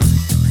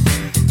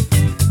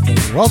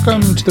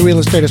Welcome to the Real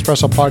Estate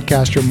Espresso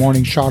Podcast, your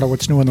morning shot of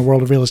what's new in the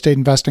world of real estate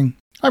investing.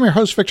 I'm your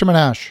host, Victor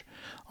Menashe.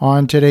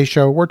 On today's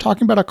show, we're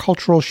talking about a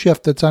cultural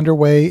shift that's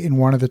underway in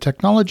one of the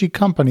technology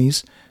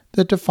companies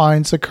that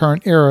defines the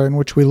current era in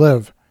which we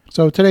live.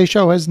 So today's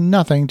show has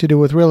nothing to do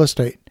with real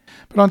estate.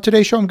 But on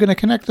today's show, I'm going to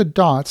connect the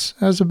dots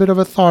as a bit of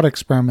a thought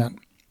experiment.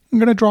 I'm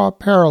going to draw a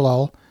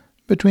parallel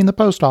between the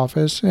post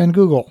office and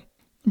Google.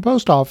 The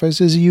post office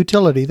is a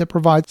utility that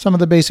provides some of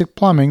the basic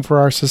plumbing for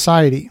our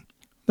society.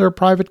 There are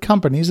private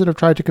companies that have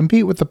tried to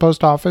compete with the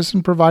post office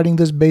in providing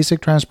this basic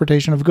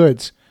transportation of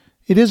goods.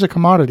 It is a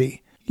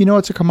commodity. You know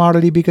it's a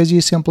commodity because you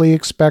simply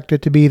expect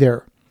it to be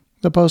there.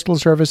 The Postal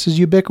Service is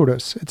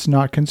ubiquitous. It's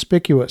not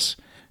conspicuous.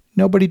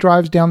 Nobody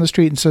drives down the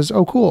street and says,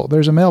 "Oh cool,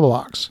 there's a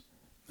mailbox."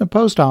 The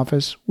post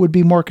office would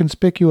be more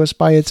conspicuous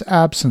by its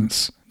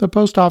absence. The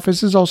post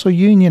office is also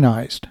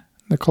unionized.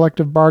 The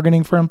collective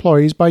bargaining for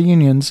employees by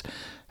unions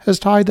has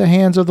tied the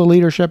hands of the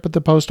leadership at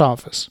the post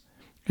office.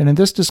 And in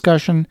this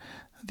discussion,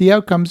 the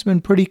outcome's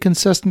been pretty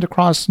consistent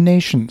across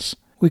nations.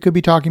 We could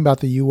be talking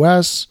about the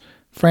U.S.,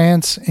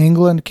 France,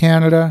 England,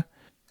 Canada.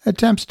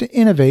 Attempts to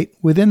innovate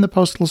within the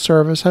Postal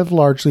Service have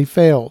largely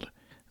failed.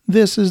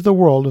 This is the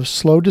world of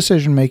slow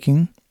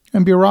decision-making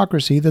and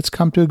bureaucracy that's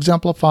come to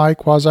exemplify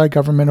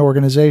quasi-government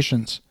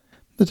organizations.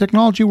 The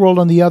technology world,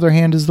 on the other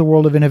hand, is the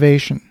world of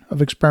innovation,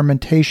 of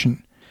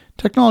experimentation.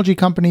 Technology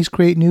companies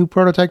create new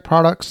prototype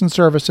products and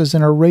services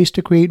in a race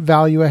to create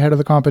value ahead of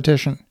the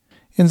competition.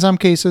 In some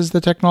cases, the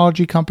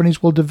technology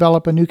companies will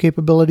develop a new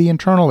capability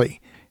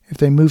internally. If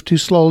they move too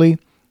slowly,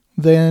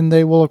 then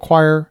they will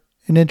acquire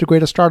and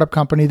integrate a startup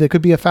company that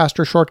could be a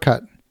faster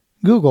shortcut.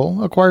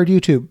 Google acquired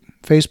YouTube.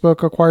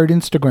 Facebook acquired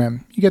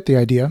Instagram. You get the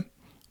idea.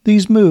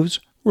 These moves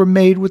were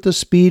made with the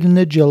speed and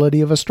agility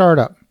of a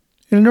startup.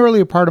 In an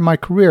earlier part of my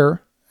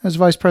career, as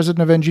Vice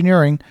President of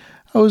Engineering,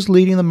 I was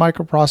leading the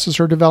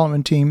microprocessor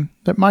development team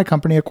that my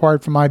company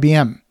acquired from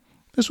IBM.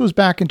 This was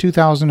back in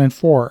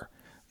 2004.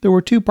 There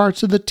were two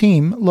parts of the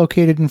team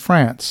located in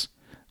France.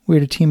 We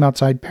had a team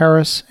outside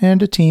Paris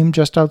and a team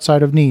just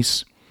outside of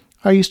Nice.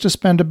 I used to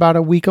spend about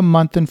a week a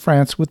month in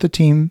France with the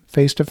team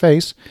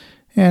face-to-face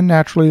and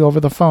naturally over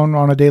the phone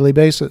on a daily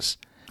basis.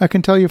 I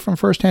can tell you from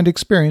first-hand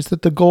experience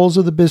that the goals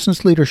of the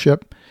business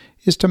leadership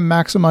is to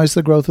maximize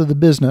the growth of the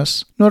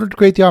business in order to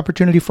create the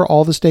opportunity for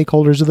all the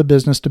stakeholders of the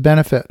business to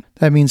benefit.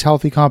 That means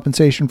healthy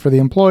compensation for the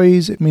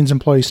employees. It means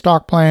employee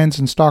stock plans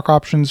and stock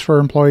options for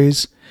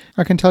employees.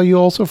 I can tell you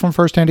also from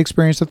first-hand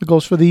experience that the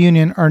goals for the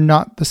union are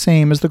not the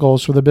same as the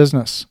goals for the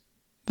business.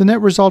 The net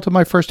result of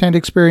my first-hand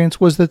experience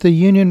was that the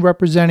union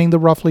representing the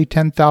roughly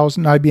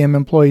 10,000 IBM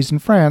employees in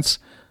France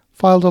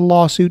filed a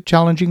lawsuit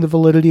challenging the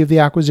validity of the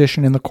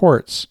acquisition in the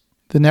courts.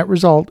 The net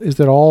result is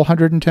that all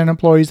 110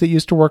 employees that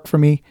used to work for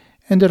me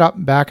ended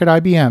up back at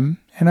IBM,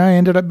 and I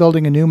ended up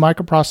building a new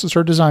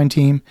microprocessor design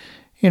team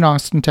in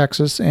Austin,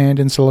 Texas, and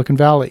in Silicon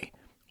Valley.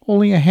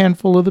 Only a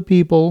handful of the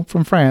people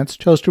from France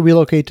chose to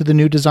relocate to the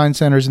new design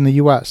centers in the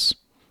U.S.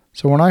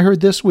 So when I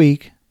heard this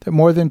week that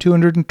more than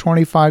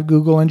 225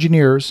 Google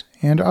engineers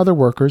and other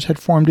workers had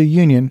formed a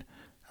union,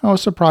 I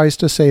was surprised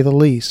to say the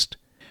least.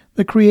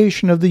 The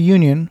creation of the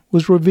union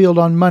was revealed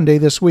on Monday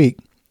this week,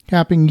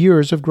 capping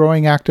years of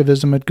growing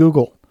activism at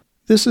Google.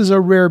 This is a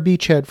rare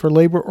beachhead for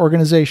labor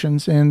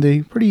organizations in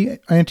the pretty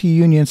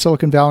anti-union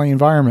Silicon Valley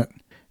environment.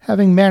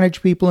 Having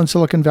managed people in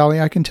Silicon Valley,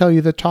 I can tell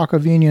you that talk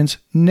of unions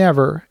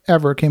never,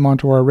 ever came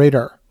onto our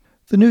radar.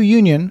 The new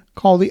union,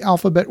 called the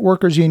Alphabet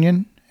Workers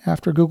Union,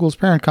 after Google's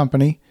parent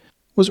company,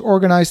 was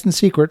organized in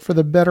secret for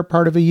the better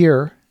part of a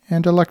year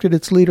and elected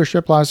its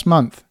leadership last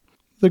month.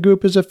 The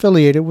group is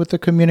affiliated with the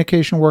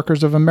Communication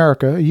Workers of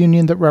America, a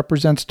union that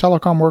represents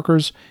telecom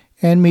workers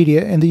and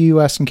media in the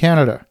U.S. and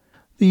Canada.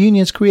 The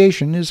union's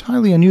creation is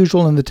highly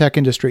unusual in the tech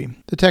industry.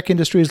 The tech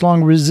industry has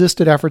long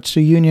resisted efforts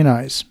to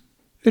unionize.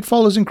 It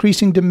follows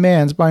increasing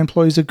demands by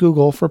employees at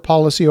Google for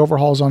policy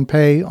overhauls on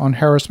pay, on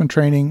harassment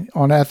training,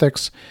 on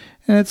ethics,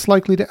 and it's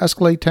likely to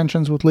escalate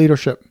tensions with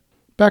leadership.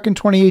 Back in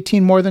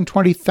 2018, more than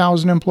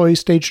 20,000 employees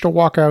staged a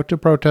walkout to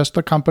protest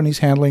the company's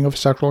handling of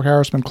sexual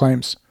harassment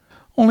claims.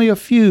 Only a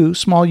few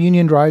small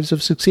union drives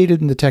have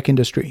succeeded in the tech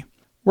industry.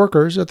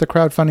 Workers at the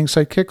crowdfunding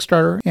site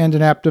Kickstarter and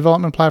an app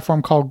development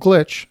platform called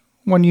Glitch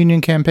won union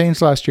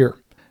campaigns last year,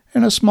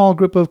 and a small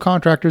group of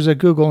contractors at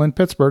Google in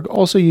Pittsburgh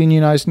also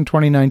unionized in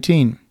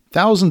 2019.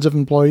 Thousands of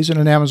employees in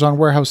an Amazon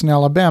warehouse in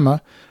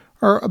Alabama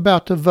are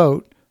about to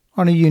vote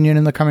on a union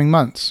in the coming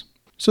months.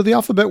 So the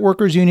Alphabet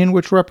Workers Union,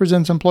 which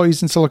represents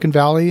employees in Silicon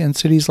Valley and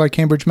cities like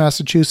Cambridge,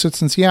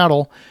 Massachusetts, and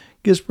Seattle,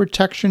 gives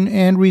protection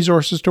and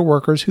resources to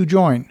workers who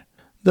join.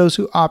 Those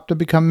who opt to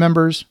become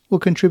members will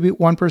contribute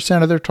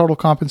 1% of their total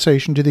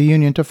compensation to the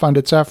union to fund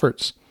its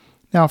efforts.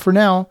 Now, for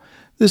now,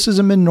 this is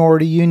a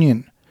minority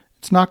union.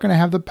 It's not going to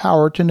have the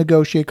power to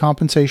negotiate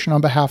compensation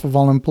on behalf of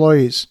all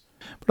employees.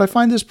 But I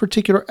find this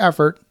particular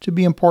effort to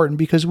be important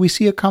because we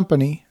see a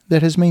company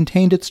that has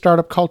maintained its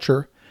startup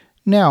culture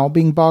now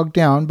being bogged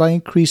down by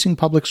increasing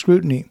public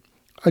scrutiny,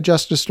 a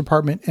Justice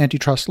Department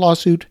antitrust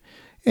lawsuit,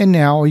 and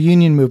now a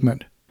union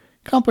movement.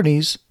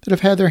 companies that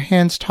have had their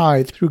hands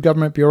tied through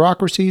government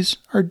bureaucracies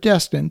are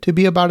destined to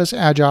be about as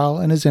agile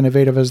and as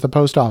innovative as the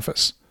post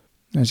office.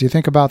 As you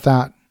think about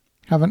that,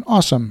 have an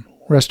awesome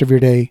rest of your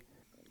day.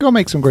 Go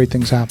make some great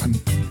things happen.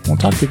 We'll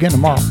talk to you again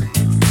tomorrow.